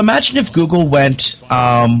 well, imagine if Google went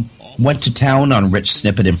to town on rich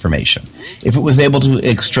snippet information. If it was able to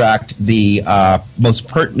extract the most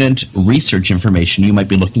pertinent research information you might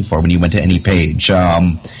be looking for when you went to any page.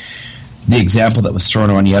 The example that was thrown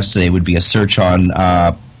on yesterday would be a search on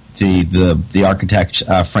the architect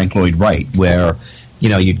Frank Lloyd Wright, where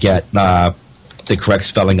you'd get the correct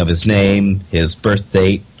spelling of his name, his birth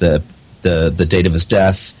date, the date of his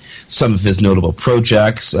death, some of his notable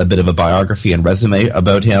projects, a bit of a biography and resume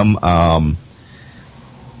about him,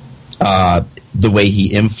 the way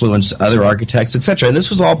he influenced other architects, etc. And this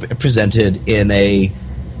was all presented in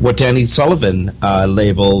what Danny Sullivan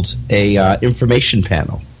labeled a information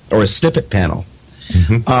panel or a snippet panel.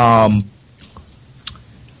 Mm-hmm.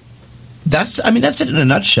 That's it in a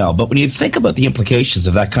nutshell. But when you think about the implications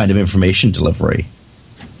of that kind of information delivery,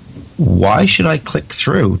 why should I click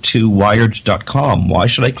through to Wired.com? Why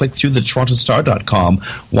should I click through the TorontoStar.com?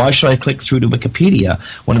 Why should I click through to Wikipedia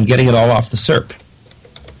when I'm getting it all off the SERP?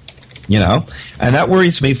 And that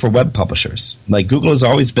worries me for web publishers. Like, Google has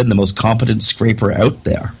always been the most competent scraper out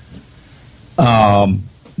there.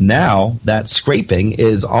 Now that scraping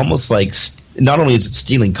is almost like not only is it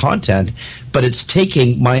stealing content, but it's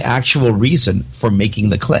taking my actual reason for making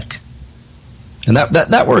the click. And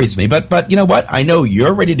that worries me. But you know what? I know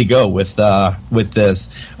you're ready to go with this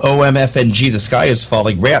OMFNG, the sky is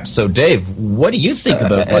falling rant. So, Dave, what do you think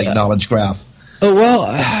about Knowledge Graph? Oh, well,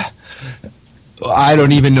 I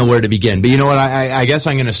don't even know where to begin. But you know what? I guess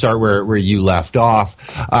I'm going to start where you left off.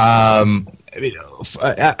 At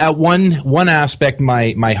one aspect,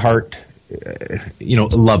 my heart,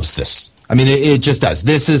 loves this. I mean, it just does.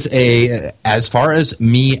 This is as far as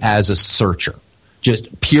me as a searcher,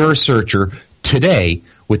 just pure searcher today,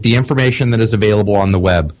 with the information that is available on the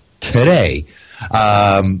web today,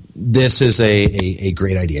 this is a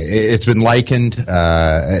great idea. It's been likened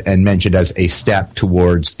and mentioned as a step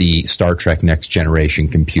towards the Star Trek Next Generation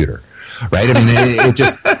computer. Right? I mean, it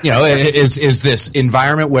just, is this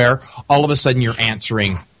environment where all of a sudden you're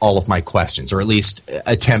answering all of my questions, or at least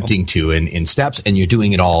attempting to in steps, and you're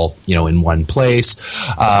doing it all, in one place.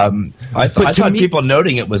 I thought people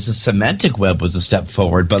noting it was the semantic web was a step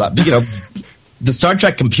forward, but, the Star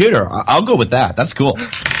Trek computer, I'll go with that. That's cool.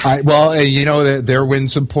 There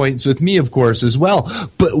wins some points with me, of course, as well.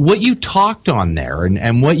 But what you talked on there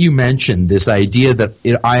and what you mentioned, this idea that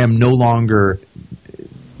it's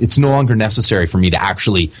no longer necessary for me to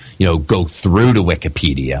actually, go through to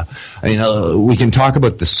Wikipedia. I mean, we can talk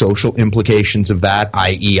about the social implications of that,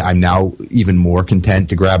 i.e., I'm now even more content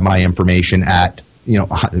to grab my information at,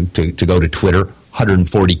 to go to Twitter,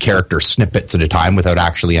 140 character snippets at a time without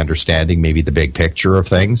actually understanding maybe the big picture of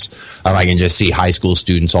things. I can just see high school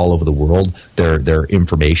students all over the world, their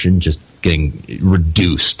information just getting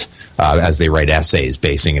reduced as they write essays,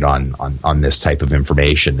 basing it on this type of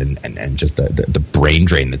information and just the brain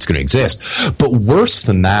drain that's going to exist. But worse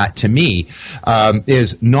than that, to me,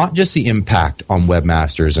 is not just the impact on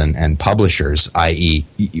webmasters and publishers, i.e.,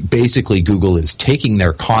 basically Google is taking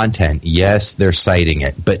their content, yes, they're citing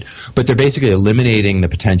it, but they're basically eliminating the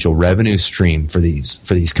potential revenue stream for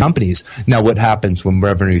these companies. Now, what happens when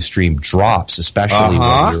revenue stream drops, especially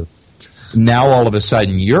when now all of a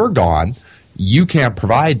sudden you're gone? You can't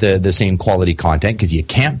provide the same quality content because you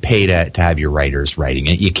can't pay to have your writers writing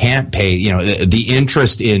it. You can't pay, the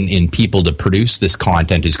interest in people to produce this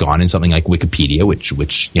content is gone in something like Wikipedia,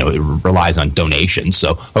 which it relies on donations.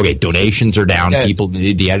 So, okay, donations are down,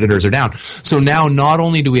 the editors are down. So now not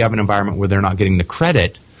only do we have an environment where they're not getting the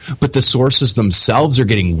credit, but the sources themselves are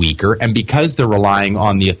getting weaker. And because they're relying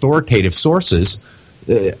on the authoritative sources,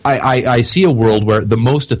 I see a world where the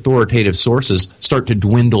most authoritative sources start to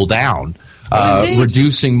dwindle down,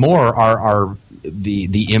 reducing more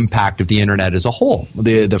the impact of the internet as a whole.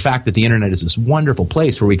 The fact that the internet is this wonderful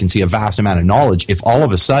place where we can see a vast amount of knowledge, if all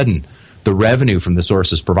of a sudden the revenue from the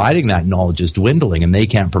sources providing that knowledge is dwindling and they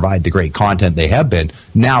can't provide the great content they have been,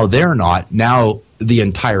 now they're not. Now the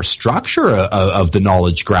entire structure of the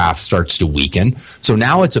knowledge graph starts to weaken. So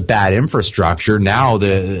now it's a bad infrastructure. Now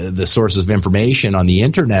the sources of information on the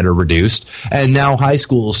internet are reduced, and now high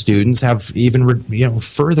school students have even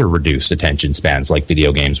further reduced attention spans. Like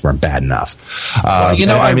video games weren't bad enough.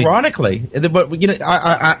 Ironically,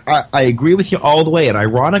 I agree with you all the way. And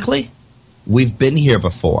ironically, we've been here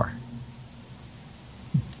before.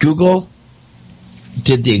 Google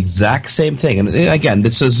did the exact same thing. And again,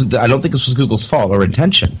 I don't think this was Google's fault or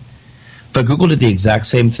intention, but Google did the exact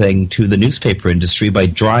same thing to the newspaper industry by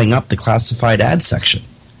drying up the classified ad section.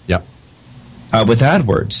 Yep. With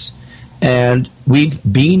AdWords. And we've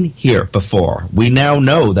been here before. We now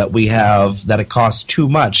know that that it costs too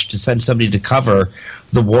much to send somebody to cover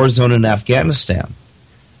the war zone in Afghanistan.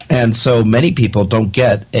 And so many people don't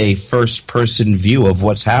get a first-person view of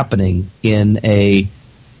what's happening in a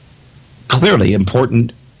clearly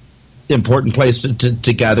important place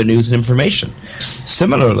to gather news and information.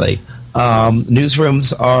 Similarly,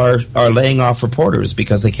 newsrooms are laying off reporters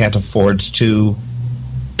because they can't afford to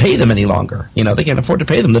pay them any longer. They can't afford to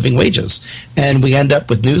pay them living wages. And we end up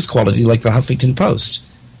with news quality like the Huffington Post.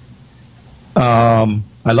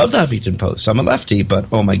 I love the Huffington Post. I'm a lefty, but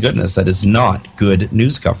oh my goodness, that is not good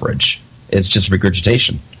news coverage. It's just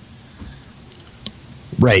regurgitation.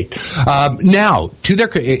 Right. Now,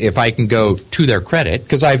 if I can go to their credit,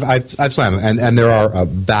 because I've slammed them, and there are a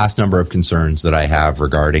vast number of concerns that I have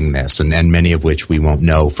regarding this, and many of which we won't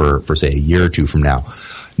know for say a year or two from now.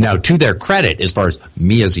 Now, to their credit, as far as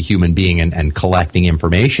me as a human being and collecting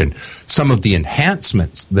information, some of the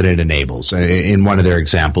enhancements that it enables. In one of their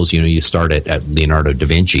examples, you start at Leonardo da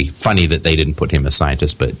Vinci. Funny that they didn't put him as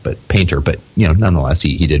scientist, but painter. But nonetheless,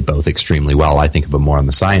 he did both extremely well. I think of him more on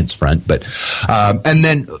the science front. But and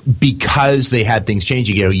then because they had things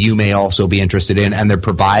changing, you may also be interested in, and they're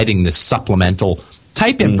providing this supplemental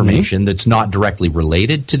type information that's not directly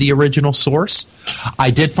related to the original source. I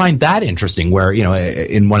did find that interesting where,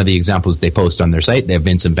 in one of the examples they post on their site, they have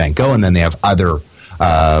Vincent van Gogh, and then they have other,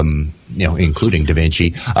 including Da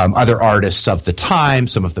Vinci, other artists of the time,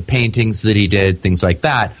 some of the paintings that he did, things like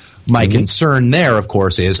that. My concern there, of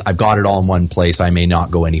course, is I've got it all in one place. I may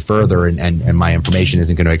not go any further, and my information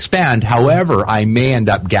isn't going to expand. However, I may end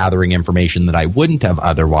up gathering information that I wouldn't have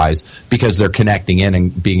otherwise because they're connecting in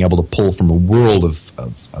and being able to pull from a world of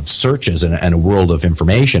searches and a world of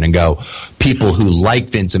information and go, people who like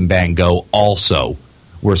Vincent van Gogh also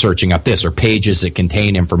were searching up this, or pages that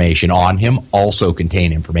contain information on him also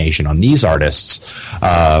contain information on these artists,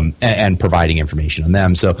 and providing information on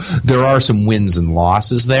them. So there are some wins and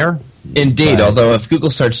losses there. Indeed, although if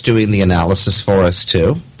Google starts doing the analysis for us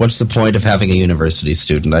too, what's the point of having a university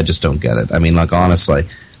student? I just don't get it. I mean, honestly,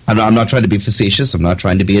 I'm not trying to be facetious. I'm not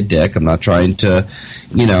trying to be a dick. I'm not trying to,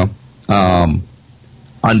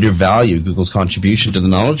 undervalue Google's contribution to the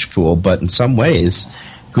knowledge pool, but in some ways,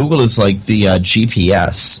 Google is like the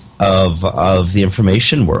GPS of the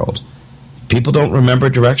information world. People don't remember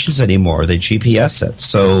directions anymore. They GPS it.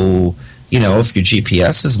 So, if your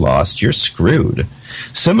GPS is lost, you're screwed.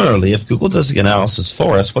 Similarly, if Google does the analysis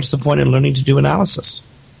for us, what's the point in learning to do analysis?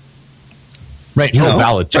 Right.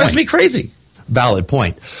 Valid point. Drives me crazy. Valid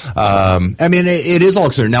point. I mean, it is all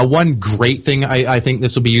considered. Now, one great thing I think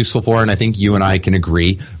this will be useful for, and I think you and I can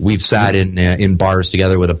agree, we've sat in bars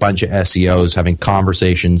together with a bunch of SEOs having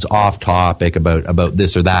conversations off topic about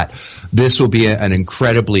this or that. This will be an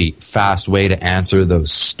incredibly fast way to answer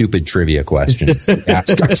those stupid trivia questions that we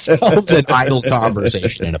ask ourselves in idle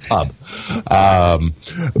conversation in a pub.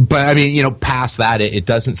 But I mean, past that, it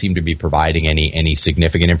doesn't seem to be providing any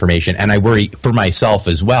significant information. And I worry for myself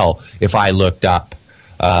as well if I looked up,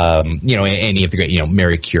 any of the great,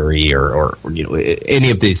 Marie Curie or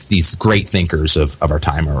any of these great thinkers of our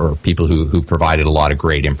time or people who provided a lot of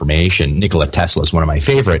great information. Nikola Tesla is one of my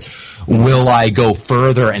favorite. Will I go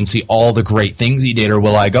further and see all the great things he did, or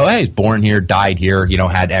will I go, hey, he's born here, died here,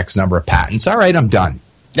 had X number of patents. All right, I'm done.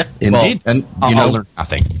 Yeah, indeed. Well, and I'll learn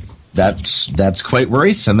nothing. That's quite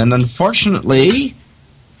worrisome. And unfortunately,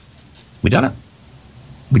 we done it.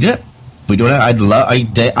 We did it. We do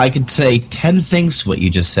it. I could say 10 things to what you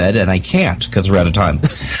just said, and I can't because we're out of time.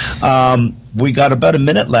 We got about a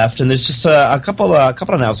minute left, and there's just a couple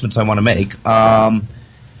announcements I want to make.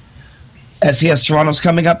 SES Toronto's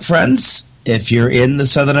coming up, friends. If you're in the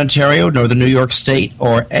Southern Ontario, Northern New York State,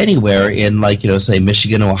 or anywhere in, say,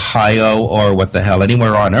 Michigan, Ohio, or what the hell,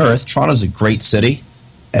 anywhere on Earth, Toronto's a great city.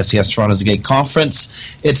 SES Toronto's a Gate Conference.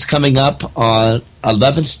 It's coming up on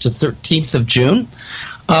 11th to 13th of June.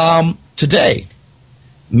 Today,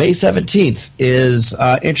 May 17th, is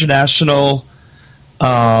International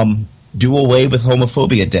Do Away with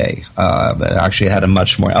Homophobia Day. Actually, it had a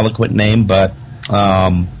much more eloquent name, but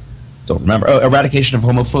don't remember. Eradication of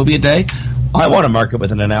Homophobia Day. I want to mark it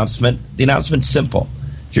with an announcement. The announcement's simple.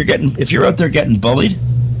 If you're out there getting bullied,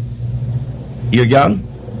 you're young,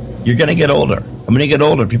 you're going to get older. I'm going to get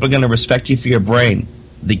older. People are going to respect you for your brain.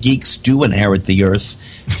 The geeks do inherit the earth.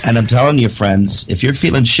 And I'm telling you, friends, if you're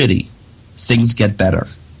feeling shitty, things get better.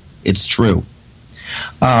 It's true.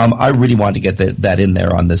 I really want to get that in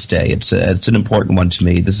there on this day. It's an important one to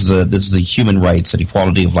me. This is a human rights and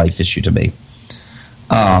equality of life issue to me.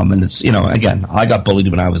 And it's, again, I got bullied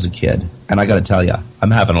when I was a kid, and I got to tell you,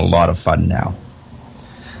 I'm having a lot of fun now.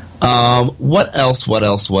 What else?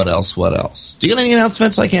 Do you got any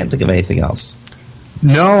announcements? I can't think of anything else.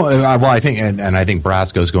 No, well, I think, and I think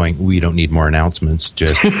Brasco's going, we don't need more announcements.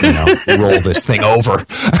 Just, roll this thing over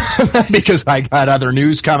because I got other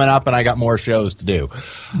news coming up and I got more shows to do.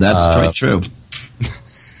 That's quite true.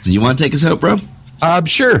 So you want to take us out, bro?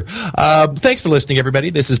 Sure. Thanks for listening, everybody.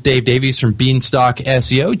 This is Dave Davies from Beanstalk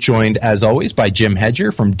SEO, joined as always by Jim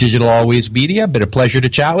Hedger from Digital Always Media. Been a pleasure to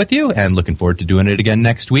chat with you, and looking forward to doing it again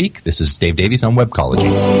next week. This is Dave Davies on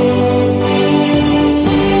Webcology.